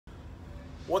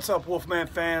What's up, Wolfman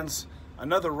fans?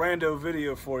 Another rando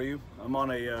video for you. I'm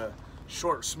on a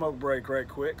short smoke break right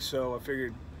quick, so I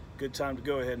figured good time to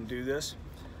go ahead and do this.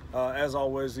 As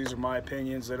always, these are my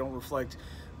opinions. They don't reflect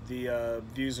the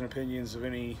views and opinions of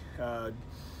any the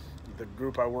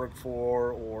group I work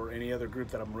for or any other group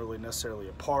that I'm really necessarily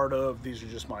a part of. These are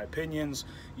just my opinions.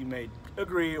 You may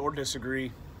agree or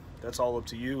disagree. That's all up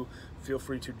to you. Feel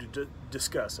free to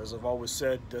discuss. As I've always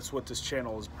said, that's what this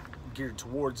channel is geared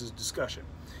towards, is discussion.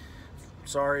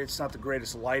 Sorry, it's not the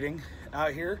greatest lighting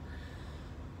out here.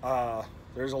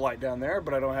 There's a light down there,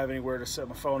 but I don't have anywhere to set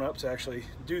my phone up to actually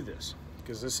do this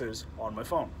because this is on my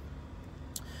phone.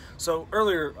 So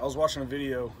earlier I was watching a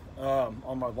video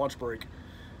on my lunch break.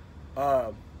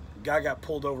 Guy got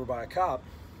pulled over by a cop,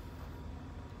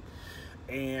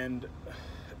 and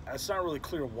it's not really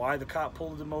clear why the cop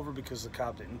pulled him over, because the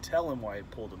cop didn't tell him why he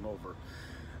pulled him over.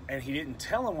 And he didn't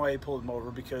tell him why he pulled him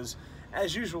over because,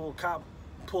 as usual, cop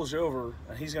pulls you over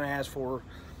and he's going to ask for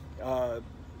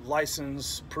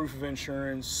license, proof of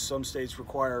insurance. Some states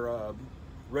require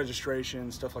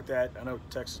registration, stuff like that. I know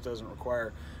Texas doesn't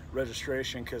require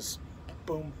registration because,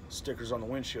 boom, stickers on the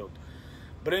windshield.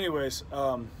 But anyways,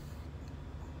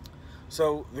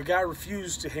 so the guy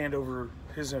refused to hand over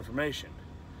his information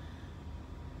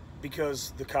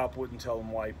because the cop wouldn't tell him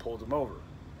why he pulled him over.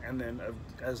 And then,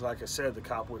 as like I said, the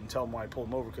cop wouldn't tell him why he pulled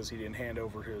him over because he didn't hand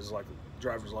over his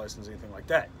driver's license, anything like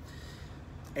that.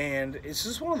 And it's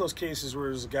just one of those cases where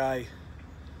there's a guy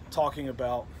talking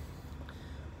about,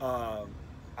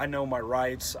 I know my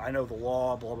rights, I know the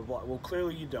law, blah, blah, blah. Well,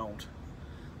 clearly you don't.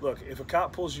 Look, if a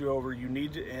cop pulls you over, you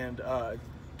need to, and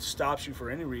stops you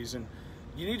for any reason,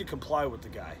 you need to comply with the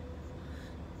guy.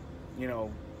 You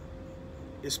know,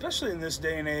 especially in this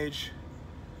day and age,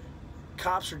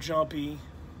 cops are jumpy.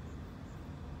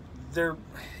 They're,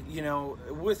 you know,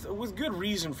 with good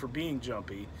reason for being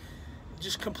jumpy.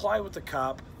 Just comply with the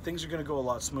cop. Things are going to go a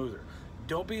lot smoother.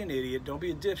 Don't be an idiot. Don't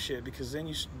be a dipshit, because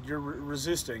then you're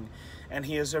resisting, and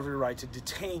he has every right to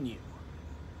detain you.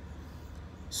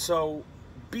 So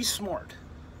be smart.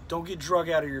 Don't get drug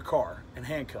out of your car and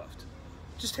handcuffed.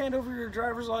 Just hand over your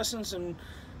driver's license and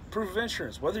proof of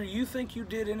insurance, whether you think you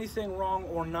did anything wrong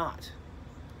or not.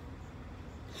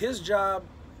 His job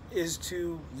is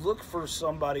to look for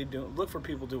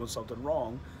people doing something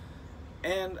wrong,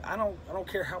 and I don't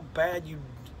care how bad you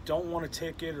don't want a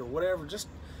ticket or whatever. Just,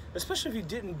 especially if you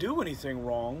didn't do anything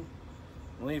wrong.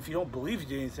 Well, if you don't believe you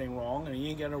did anything wrong and you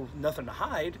ain't got nothing to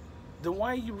hide, then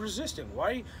why are you resisting?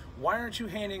 Why aren't you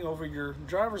handing over your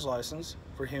driver's license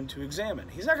for him to examine?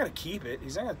 He's not going to keep it.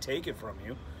 He's not going to take it from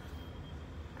you.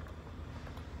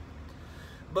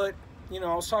 But, you know,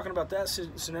 I was talking about that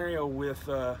scenario with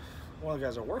one of the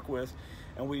guys I work with,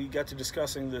 and we got to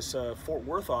discussing this Fort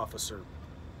Worth officer.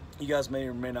 You guys may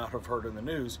or may not have heard in the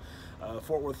news.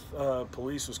 Fort Worth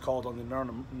police was called on the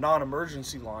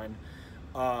non-emergency line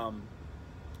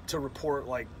to report,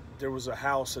 like, there was a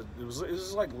house. It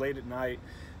was like late at night,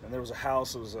 and there was a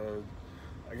house. It was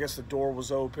I guess the door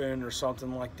was open or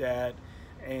something like that,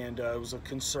 and it was a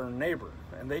concerned neighbor.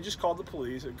 And they just called the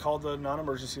police, called the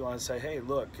non-emergency line and say, hey,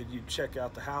 look, could you check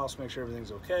out the house, make sure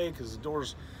everything's okay, because the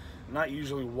door's not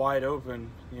usually wide open,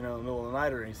 you know, in the middle of the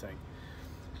night or anything.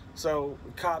 So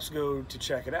the cops go to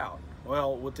check it out.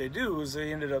 Well, what they do is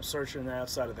they ended up searching the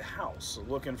outside of the house,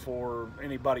 looking for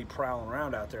anybody prowling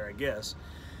around out there, I guess.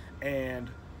 And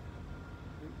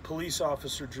police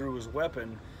officer drew his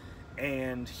weapon,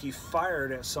 and he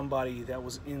fired at somebody that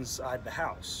was inside the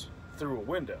house through a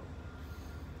window.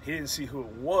 He didn't see who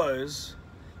it was.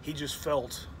 He just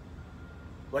felt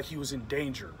like he was in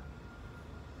danger.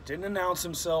 Didn't announce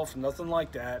himself, nothing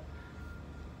like that.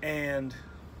 And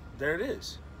there it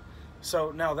is.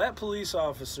 So now that police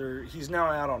officer, he's now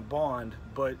out on bond,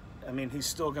 but I mean, he's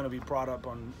still going to be brought up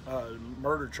on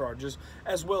murder charges,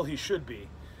 as well he should be.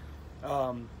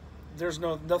 There's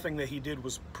nothing that he did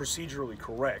was procedurally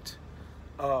correct.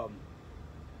 And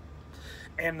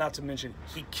not to mention,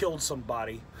 he killed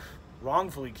somebody,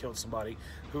 wrongfully killed somebody,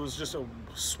 who was just a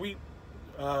sweet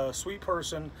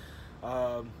person.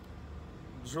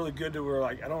 Was really good to her.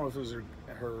 Like, I don't know if it was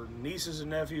her nieces and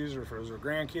nephews or if it was her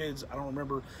grandkids. I don't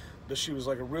remember, but she was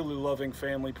like a really loving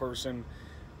family person,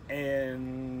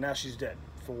 and now she's dead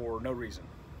for no reason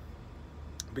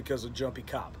because of jumpy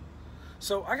cop.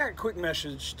 So I got a quick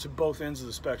message to both ends of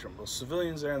the spectrum, both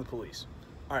civilians and the police.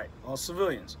 All right, well,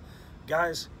 civilians,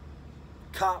 guys,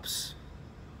 cops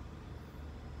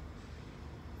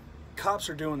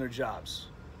are doing their jobs.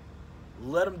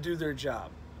 Let them do their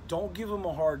job. Don't give them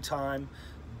a hard time.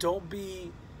 Don't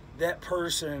be that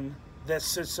person that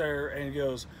sits there and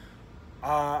goes,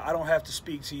 I don't have to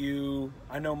speak to you.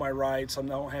 I know my rights. I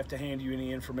don't have to hand you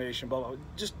any information. Blah, blah, blah.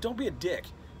 Just don't be a dick.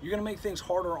 You're going to make things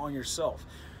harder on yourself.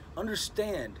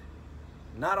 Understand,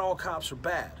 not all cops are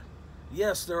bad.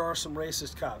 Yes, there are some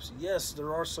racist cops. Yes,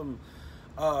 there are some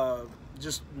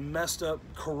just messed up,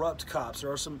 corrupt cops.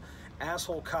 There are some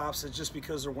asshole cops that just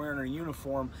because they're wearing a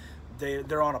uniform,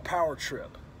 they're on a power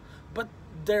trip. But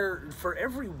for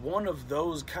every one of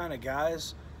those kind of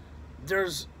guys,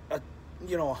 there's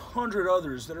 100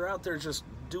 others that are out there just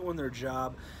doing their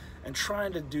job and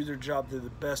trying to do their job to the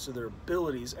best of their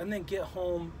abilities and then get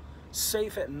home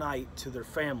safe at night to their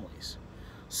families.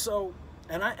 So,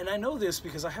 and I know this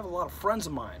because I have a lot of friends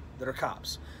of mine that are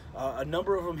cops. A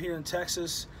number of them here in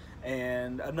Texas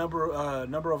and a number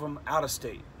of them out of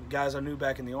state. Guys I knew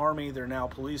back in the Army, they're now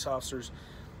police officers.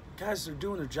 Guys, they're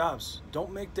doing their jobs.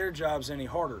 Don't make their jobs any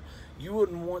harder. You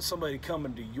wouldn't want somebody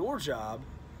coming to your job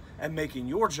and making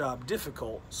your job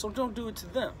difficult, so don't do it to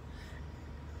them.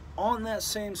 On that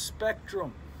same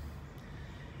spectrum,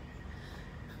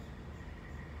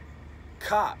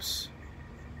 cops,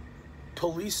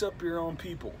 police up your own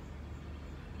people.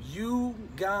 You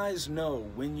guys know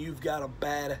when you've got a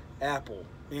bad apple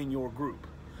in your group.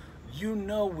 You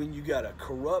know when you got a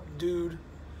corrupt dude.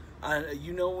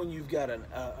 You know when you've got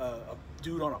a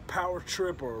dude on a power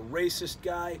trip or a racist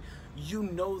guy. You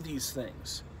know these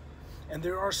things. And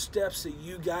there are steps that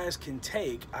you guys can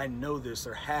take. I know this,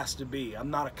 there has to be. I'm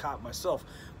not a cop myself,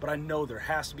 but I know there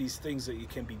has to be things that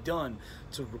can be done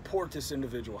to report this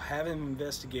individual, have him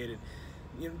investigated,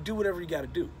 do whatever you got to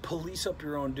do. Police up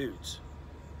your own dudes.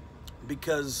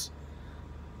 Because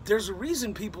there's a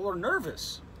reason people are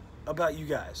nervous about you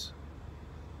guys.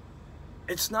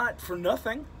 It's not for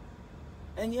nothing.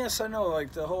 And yes, I know,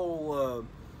 like the whole,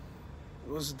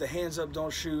 was it the hands up,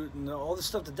 don't shoot, and all the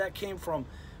stuff that came from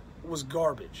was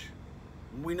garbage.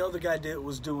 We know the guy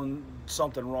was doing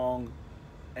something wrong,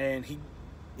 and he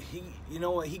you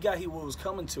know what, he got what was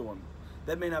coming to him.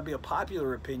 That may not be a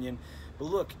popular opinion, but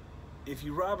look, if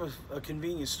you rob a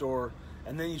convenience store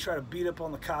and then you try to beat up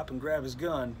on the cop and grab his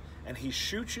gun and he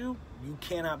shoots you, you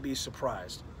cannot be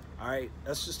surprised. All right,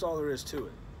 that's just all there is to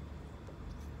it.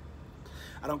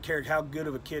 I don't care how good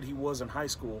of a kid he was in high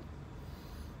school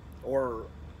or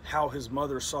how his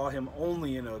mother saw him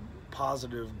only in a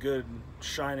positive, good,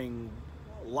 shining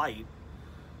light.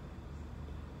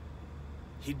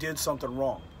 He did something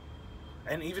wrong.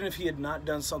 And even if he had not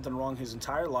done something wrong his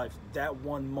entire life, that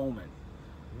one moment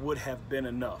would have been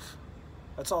enough.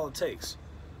 That's all it takes.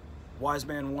 Wise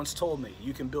man once told me,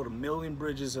 you can build 1,000,000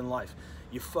 bridges in life.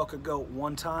 You fuck a goat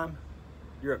one time,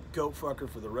 you're a goat fucker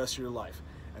for the rest of your life.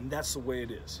 And that's the way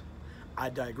it is. I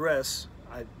digress.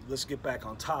 Let's get back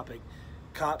on topic.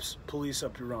 Cops, police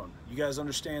up your own. You guys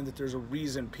understand that there's a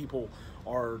reason people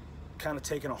are kind of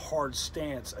taking a hard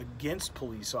stance against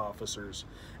police officers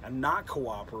and not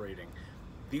cooperating.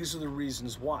 These are the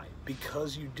reasons why.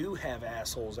 Because you do have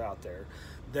assholes out there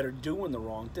that are doing the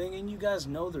wrong thing, and you guys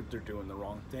know that they're doing the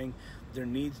wrong thing.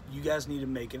 You guys need to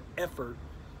make an effort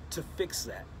to fix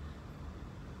that.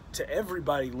 To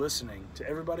everybody listening, to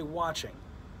everybody watching,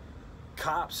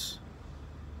 cops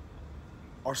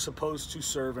are supposed to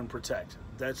serve and protect.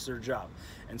 That's their job.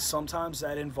 And sometimes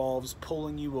that involves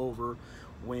pulling you over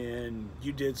when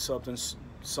you did something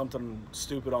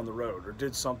stupid on the road, or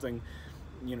did something,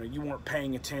 you weren't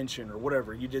paying attention, or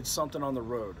whatever. You did something on the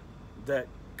road that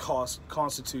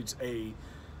constitutes a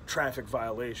traffic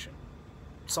violation.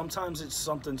 Sometimes it's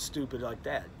something stupid like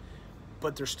that,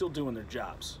 but they're still doing their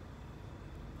jobs.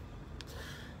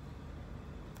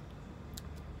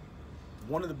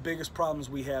 One of the biggest problems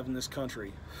we have in this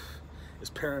country is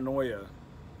paranoia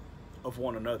of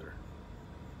one another.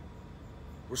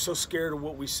 We're so scared of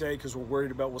what we say because we're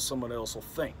worried about what someone else will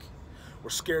think.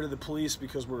 We're scared of the police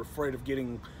because we're afraid of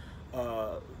getting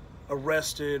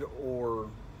arrested for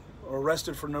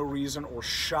no reason, or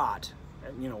shot,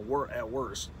 at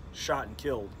worst, shot and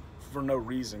killed for no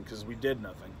reason because we did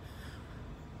nothing.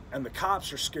 And the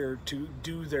cops are scared to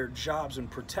do their jobs and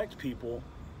protect people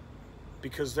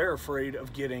because they're afraid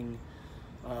of getting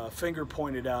finger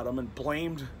pointed at them and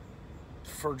blamed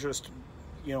for just,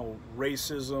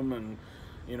 racism and,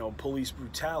 police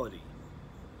brutality.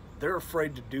 They're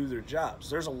afraid to do their jobs.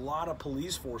 There's a lot of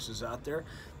police forces out there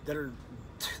that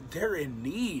they're in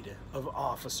need of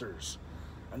officers,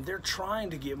 and they're trying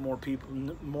to get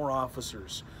more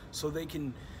officers so they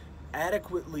can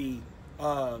adequately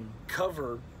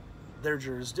cover their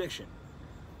jurisdiction.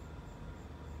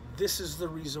 This is the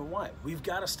reason why. We've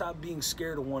got to stop being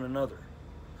scared of one another.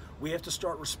 We have to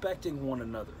start respecting one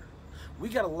another. We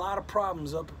got a lot of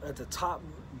problems up at the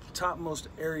topmost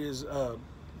areas,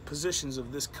 positions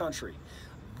of this country.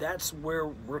 that's where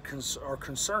our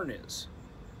concern is.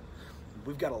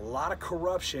 We've got a lot of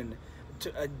corruption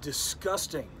to a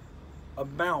disgusting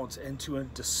amount, and to a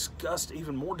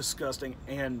even more disgusting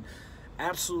and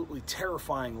absolutely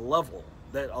terrifying level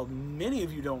that many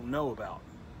of you don't know about.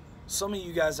 Some of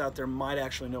you guys out there might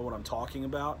actually know what I'm talking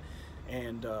about,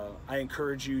 and I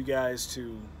encourage you guys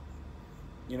to,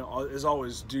 you know, as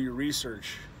always, do your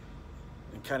research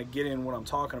and kind of get in what I'm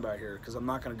talking about here, because I'm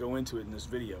not going to go into it in this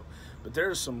video. But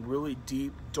there's some really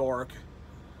deep, dark,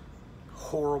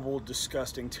 horrible,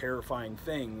 disgusting, terrifying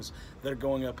things that are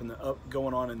going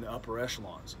on in the upper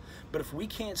echelons. But if we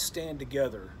can't stand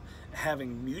together,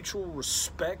 having mutual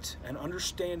respect and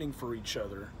understanding for each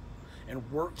other, and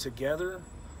work together,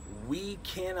 we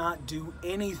cannot do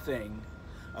anything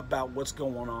about what's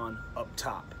going on up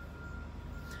top.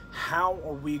 How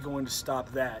are we going to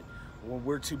stop that when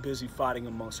we're too busy fighting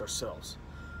amongst ourselves?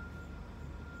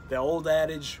 The old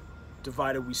adage,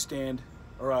 divided we stand,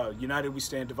 or united we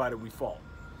stand, divided we fall.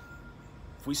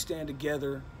 If we stand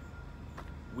together,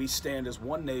 we stand as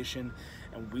one nation,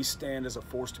 and we stand as a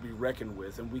force to be reckoned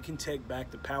with, and we can take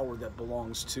back the power that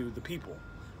belongs to the people,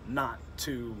 not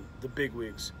to the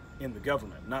bigwigs in the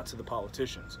government, not to the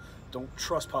politicians. Don't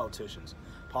trust politicians.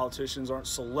 Politicians aren't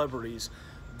celebrities,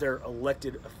 they're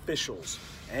elected officials,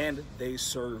 and they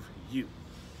serve you.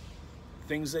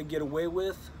 Things they get away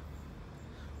with,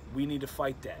 we need to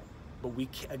fight that. But we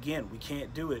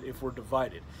can't do it if we're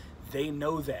divided. They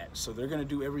know that, so they're going to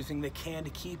do everything they can to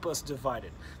keep us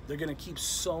divided. They're going to keep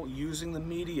using the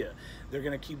media. They're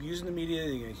going to keep using the media.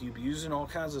 They're going to keep using all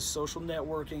kinds of social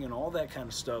networking and all that kind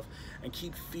of stuff, and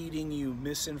keep feeding you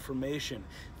misinformation,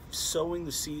 sowing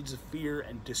the seeds of fear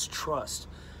and distrust.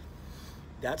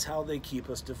 That's how they keep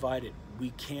us divided.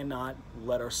 We cannot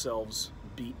let ourselves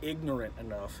be ignorant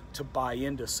enough to buy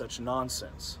into such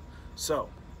nonsense. So,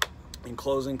 in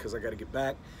closing, because I got to get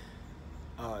back,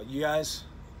 you guys,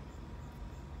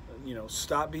 you know,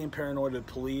 stop being paranoid of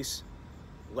the police.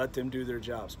 Let them do their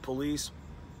jobs. Police,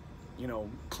 you know,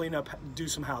 clean up, do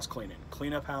some house cleaning,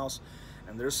 clean up house,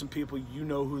 and there's some people, you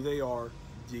know who they are,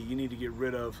 that you need to get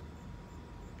rid of.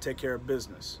 Take care of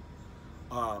business.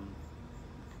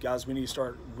 Guys, we need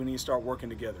to start working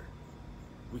together.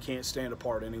 We can't stand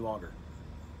apart any longer.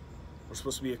 We're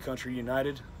supposed to be a country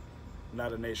united,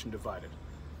 not a nation divided.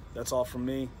 That's all from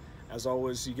me. As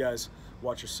always, you guys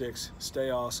watch your six, stay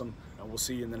awesome, and we'll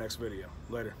see you in the next video.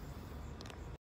 Later.